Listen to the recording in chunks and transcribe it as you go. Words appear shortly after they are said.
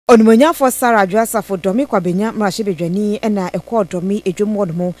Onimonya for Sarah Adwoa Safo domi kwa benya mrashebedwani ena ekwo domi edwomo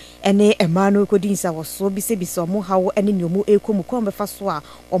no ene emanu kodinsa woso bisebisa omo hawo ene nyomu ekomu kwa mbefa so a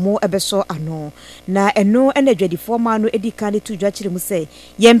omo ebeso ano na eno ene dwadifo ma no edika ne tudwa kire mu se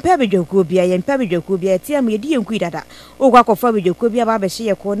yempa bedwakuo bia tiam yedi yenku dada ogwa kofa bedwakuo bia ba behye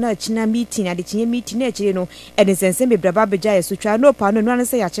yeko na china meeting ade chinye meeting na chire no ene sense bebraba beja yeso twa no pa no anu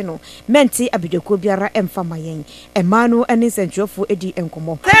se yache no menti abedwakuo biara emfa mayen emanu ene sentrofo edi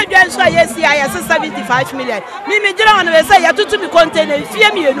enkomo yes, I 75 million. Me jira on we say ya tutu bi container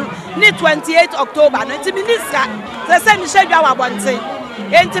fie mienu ni 28 October. Nti minister say me shedwa wa bonte.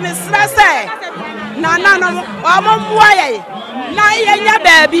 Enti me sra say na no omomwa ye. Na yenya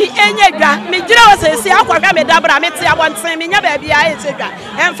baabi enye dwa. Me jira wo say akwadwa me dabra me te abonte me nya baabi a etedwa.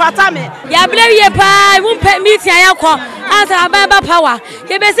 Emfata me. Ya blewie pa mu meet ayakọ asa baba power.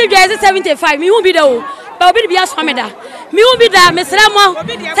 Ye be say 75 me hu bi da o. Ba obi bi asomeda. Mi won't be there, Miss Ramo.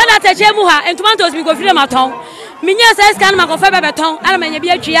 Tell her to Chemuha and tomatoes we go free my tongue. Minya says, can my coffee beton, I may be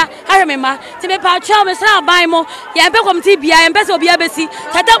a chia, I remember. To be part child, Miss Rabaimo, Yabecom Tibia and Besso Biabesi,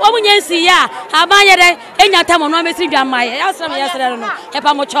 Tata Omunyensi, ya, Habayade, and Yatam on Messi Jamai, yesterday,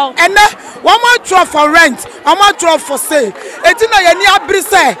 Epamocho. And one more drop for rent, one more drop for sale. It's in a near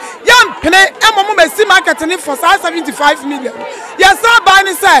Brisse, young play, and Mamma Messi marketing for 75 million. Yes, sir,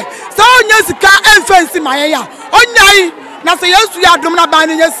 Barney say, so yes, can't fancy my Onyai. Na se yesu ya dum na ban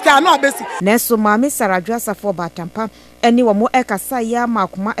ne sika na obesi neso maame Sarah Adwoa Safo batampa eni wo mo ekasa ya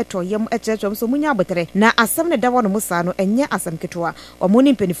makoma etoyem echechom so munya abotere na asem ne dawo no musa no enye asem ketwa omo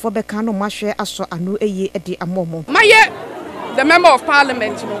ni mpenifo beka no mahwe aso anu eye edi amomo maye the member of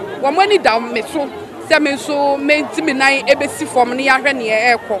parliament no wo mo ni down me so se me so mentimi nan ebesi fom ne yahwe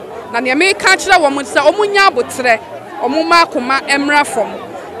ne ekọ na ne me ka kire wo mo se omunya abotere omo makoma emra fom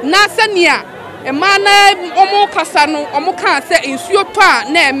na se ne a emana omo kasa no omo kan se ensuo to a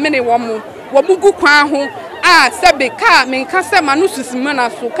na emene wo gu kwan ho a se be ka men kasa ma no susima na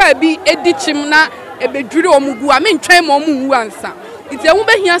so ka bi edichim na ebedwure omo gu a men twɛn ma omo wu ansa ite wo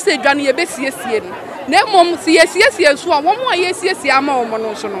behia se edwa no ye besiesie no na mom se yesiesie so a wo mo yesiesie ama omo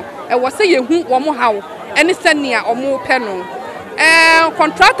no so no e wo se yehu wo mo hawo ene se ne a omo pɛ no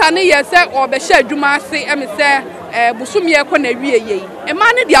contractor ne ye se obehye adwuma ase eme se busumie kɔ na wie yei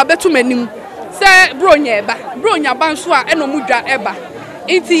emane dia betu manim se bronya ba nso a eno mudwa eba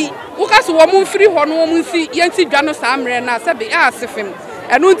nti wukase wo mu mfiri ho no wo mu nsi yenti dwa no saa mre na se be asefem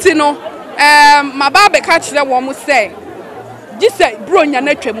eno nti no maba be ka kire wo mu se gise bronya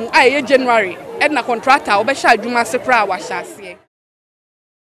na twam a ye January na contractor obehya adwuma se pra wa hyase